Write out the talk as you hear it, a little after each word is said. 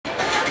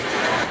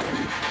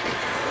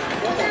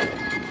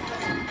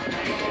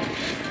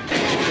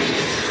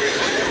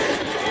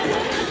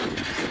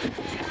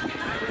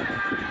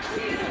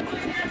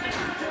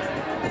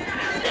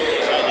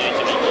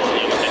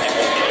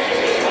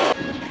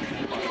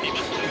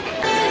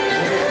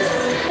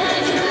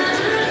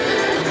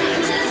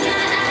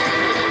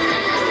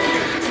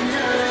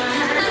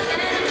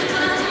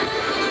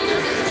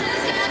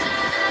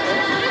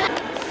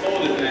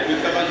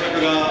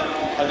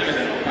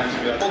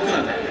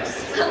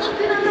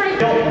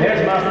お願い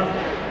します。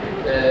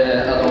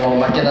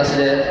負けなし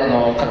で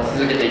勝ち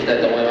続けていきた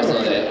いと思います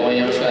ので、応援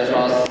よろしくお願いし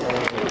ます。あ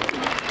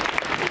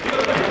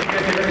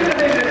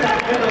り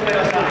がとうござ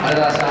い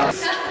ま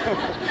した。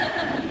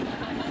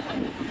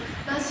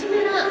真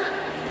面目な。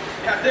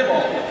いやでも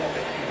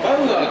バ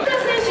ウアー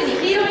選手に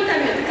ヒーローインタ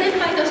ビューの先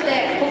輩とし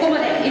てここま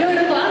でいろい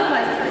ろとアド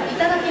バイスい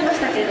ただきまし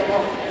たけれど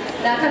も、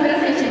中村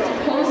選手の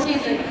今シ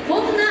ーズンこ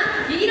ん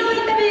なヒーロー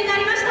インタビューがあ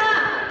りました。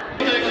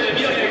ということで、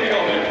緑のユニフ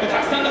ォームた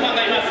くさんのファン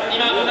がいます。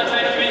今お立ち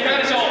台の気分いかが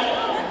でしょう。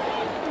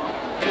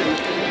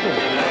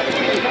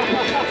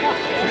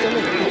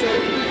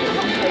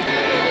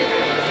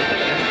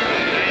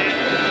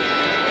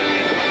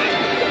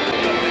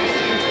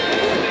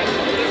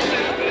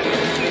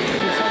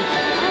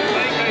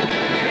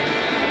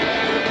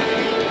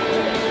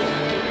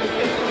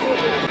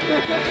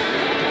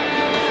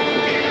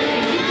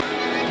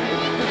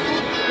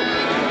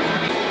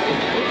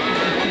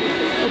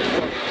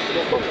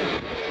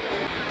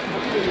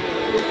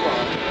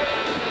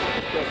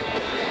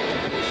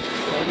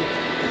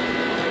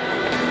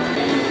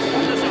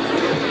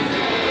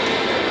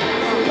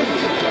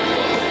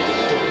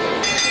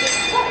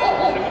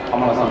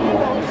浜田さんの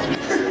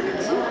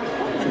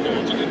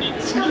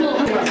しかも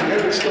坂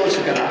口投手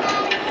から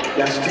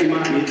野手チーム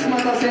三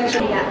俣選手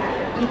や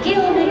池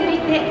を巡り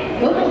て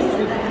世の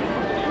姿、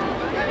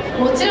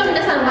もちろん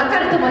皆さん分か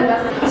ると思いま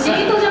す。チ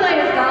ートじゃない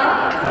ですか。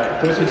は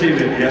い、投手チー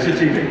ム、野手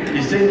チーム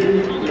一斉に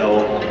裏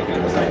をかけて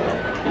ください。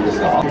いいです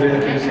か。プロ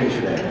野球選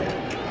手で、は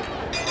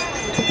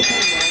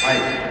い、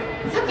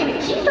さっきね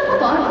聞いたこ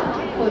とある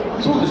こういうの。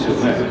そうですよ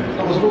ね。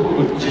なんかすご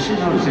く自信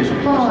のある選手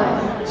がいまし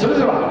た。それ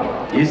では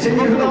一斉に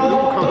札をど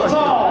うぞ。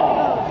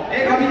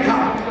A か B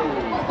か。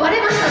割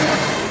れましたね。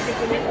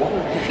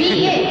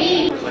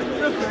BA、B。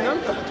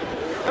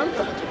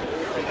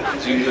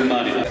順風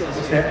回りだ。そ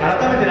して改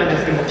めてなんで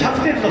すけども、キャ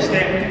プテンとして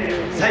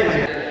最後に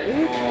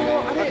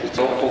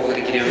報告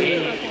できるように、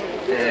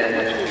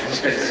し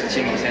っかり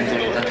チームの先頭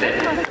に立って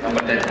頑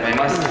張りたいと思い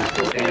ます。よ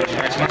ろしくお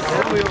願いします。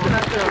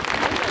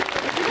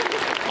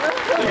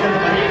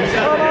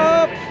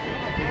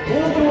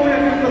東京ヤ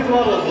クルトスワ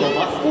ローズの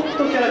マスコット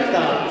キャラクタ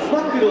ーつば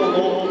九郎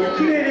のウ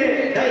クレ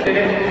レ大で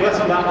詳し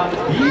くは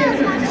BS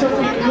富士ショッ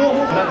ピングをご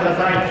覧くださ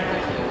い。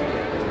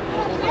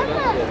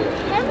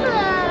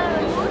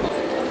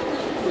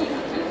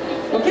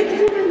お客様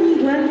に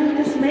ご案内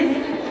いたします。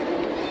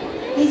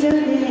以上で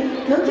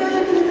東京ヤ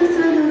クルトス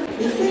ワローズ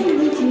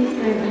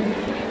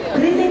2023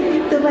プレゼ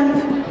ントバイ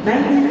マイ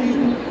ナビ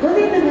午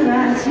前の部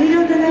は終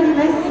了となり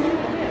ます。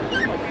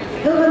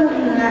午後の部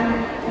は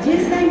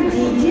13時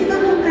15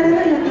分からの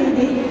予定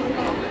です。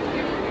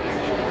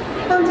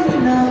本日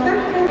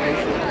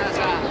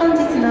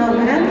のグ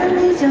ランド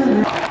入場の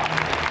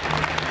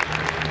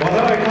渡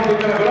辺監督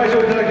からご来場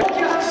いただき大き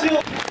な拍手を。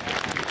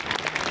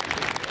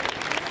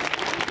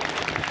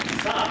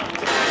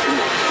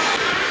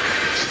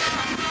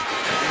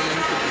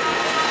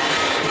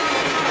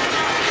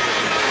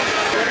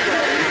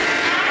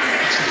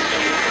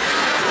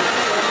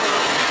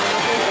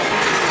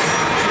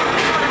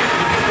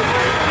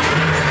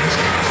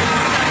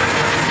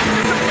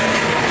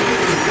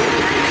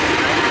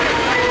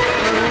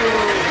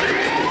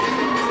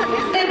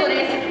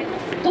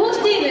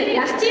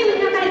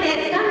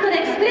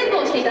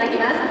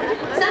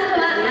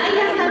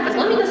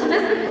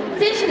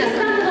選手がス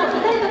タンドの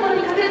至るところ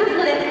に隠れます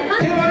ので、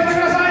手を挙げて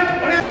ください。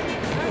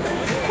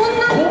こん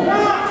な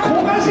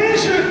古賀選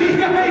手以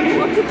外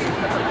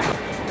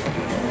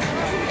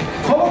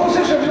川本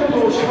選手は見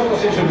事柴田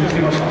選手を見つ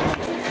けました。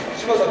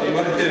柴田って言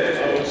われて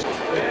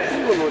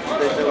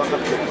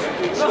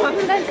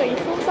なんかい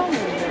そうだもんね。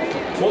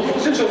松本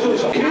選手はそうで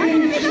した。変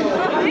装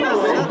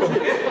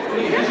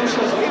し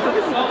てます。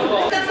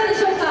だったで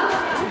しょうか。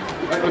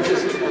はい、こっちで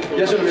す。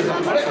野手の皆さ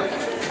ん、あれ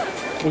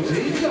もう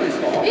全員じゃないです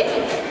か。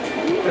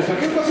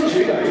竹岡選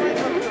手以外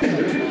セー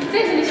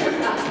フにします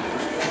か。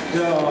じ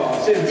ゃあ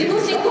自己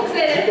申告制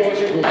で。こ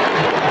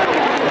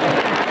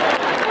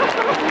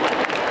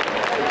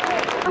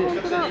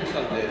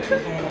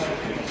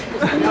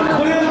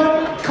れ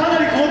はかな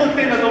り高得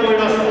点だと思い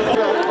ます。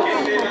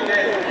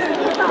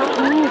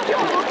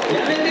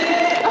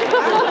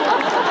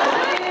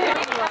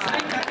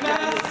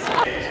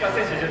石川選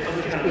手ジェット好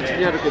きなんで。うち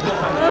にあるけど。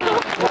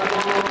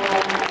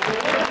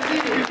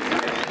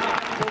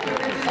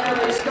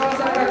石川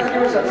さんが書き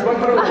ましたつば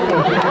九郎のことを。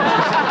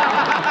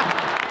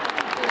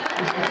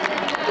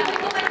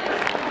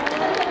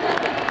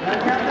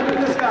何やってる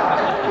んですか。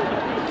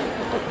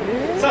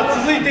さあ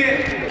続い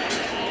て。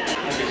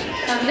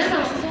さあ皆さ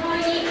んお揃い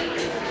に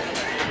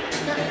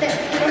なっていき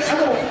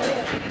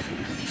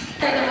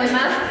たいと思いま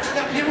す。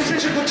日本選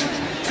手こっち。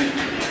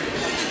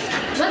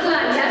まずは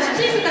野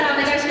手チームからお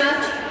願いしま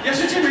す。野手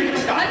チームいきま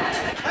すか。はい。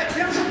はい、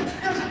山さん。よ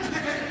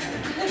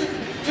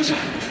いしょ。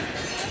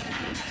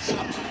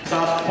さ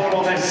あ、フォ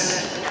ローで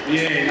す。いえい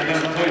え、なかな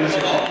か遠いです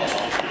けど。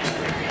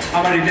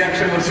あまりリアク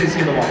ションが薄いです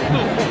けども。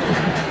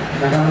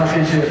中村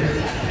選手。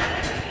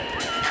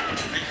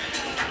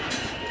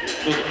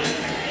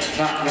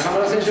さあ、中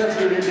村選手が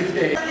次に出てき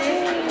て。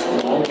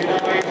大きな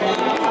声。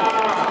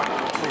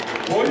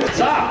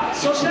さあ、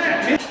そしてノ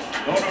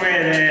ルウェ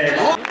ーで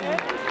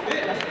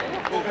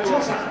勝ち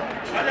ました。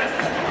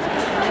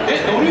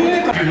ノルウ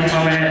ェーからの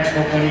ため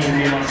ここに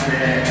見えまして、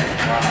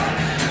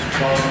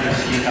ゴール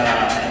式か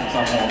ら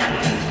さもあ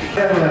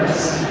りがとうございま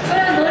す。こ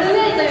れはノルウ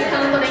ェーという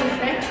カウントでいいんです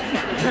ね。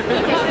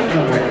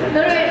ノ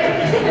ルウェー。あ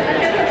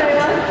りがとうござい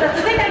ま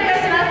す。続いてお願い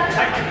します。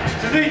はい、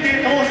続い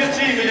て投手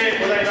チームで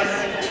ございます。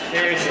く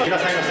だ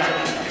さいました。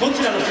ど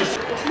ちらの出身？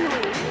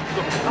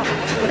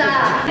さ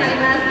あ、やり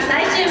ます。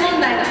最終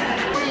問題は出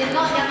身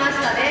の山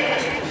下で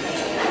す。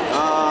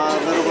な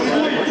るほど。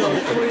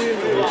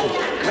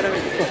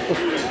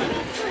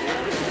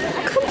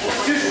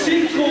出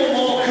身校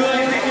も加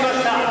えてきま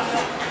した。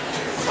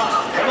さ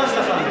あ、山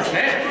下さんです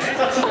ね。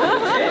さあ、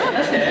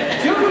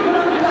よくご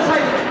覧くださ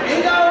い。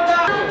笑顔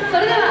が。そ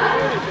れでは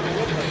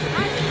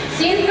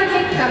審査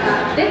結果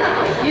が出た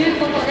という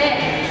こと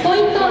で、ポ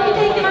イントを見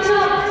ていきましょう。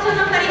そ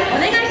のあたりお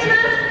願いしま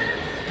す。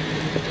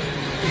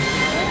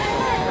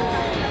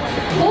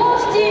投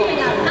手チーム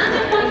が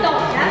30ポイント、野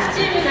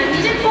手チームが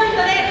20ポイント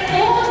で、投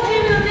手チ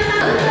ームの皆さ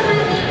ん、運動前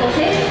にご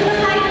整理くだ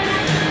さい。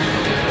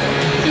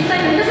審査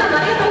員の皆さんもあ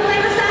りがとうござい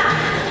ました。な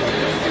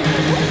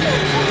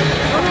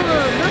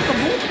んか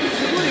もっと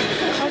すごい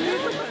風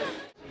とか。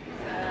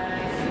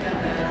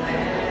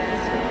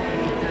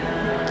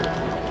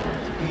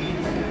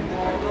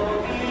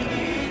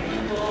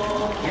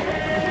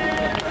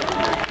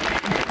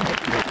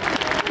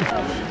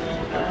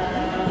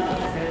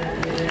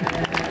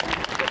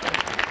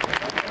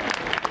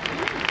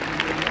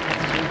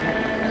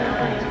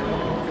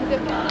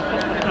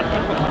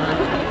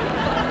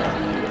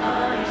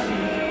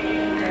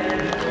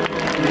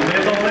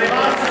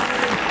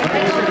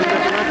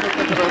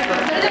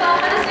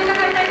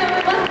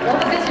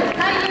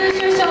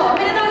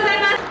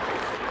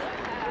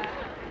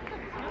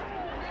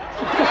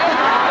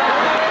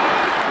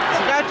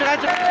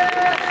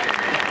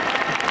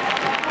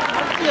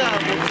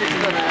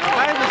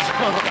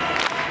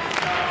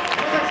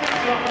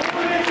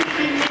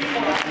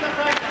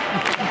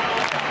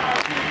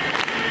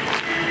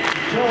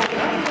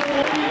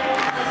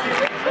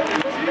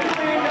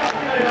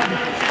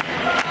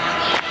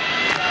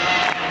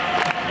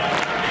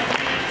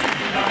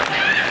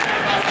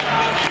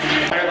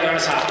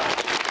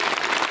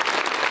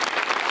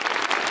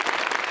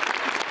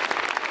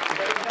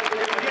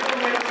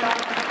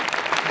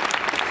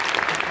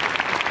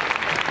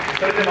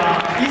それで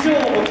は以上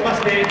をもちま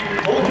して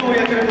東京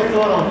ヤクルトス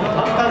ワローズフ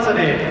ァン感謝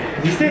デ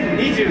ー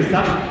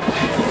2023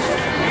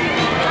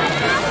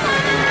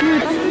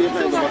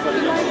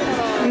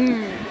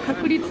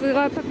確率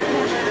が高い。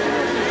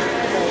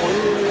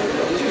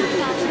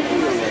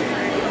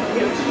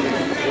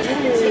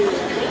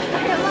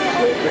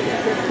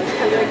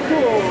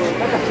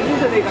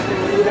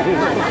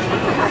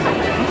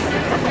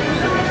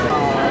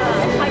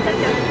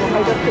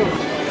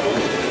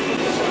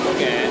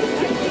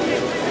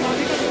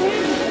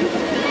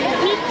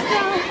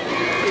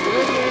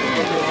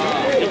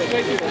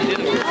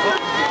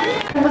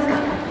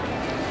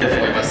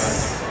思いま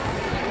す。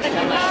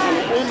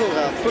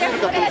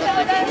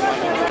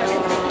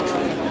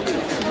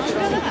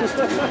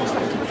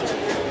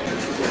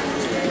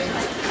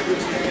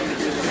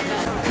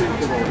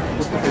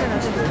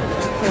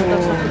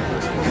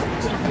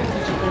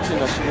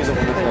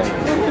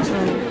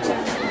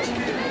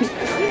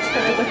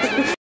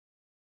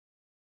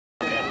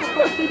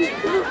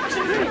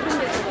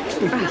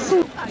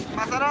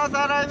マサロー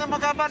さん、来年も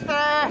頑張ってね。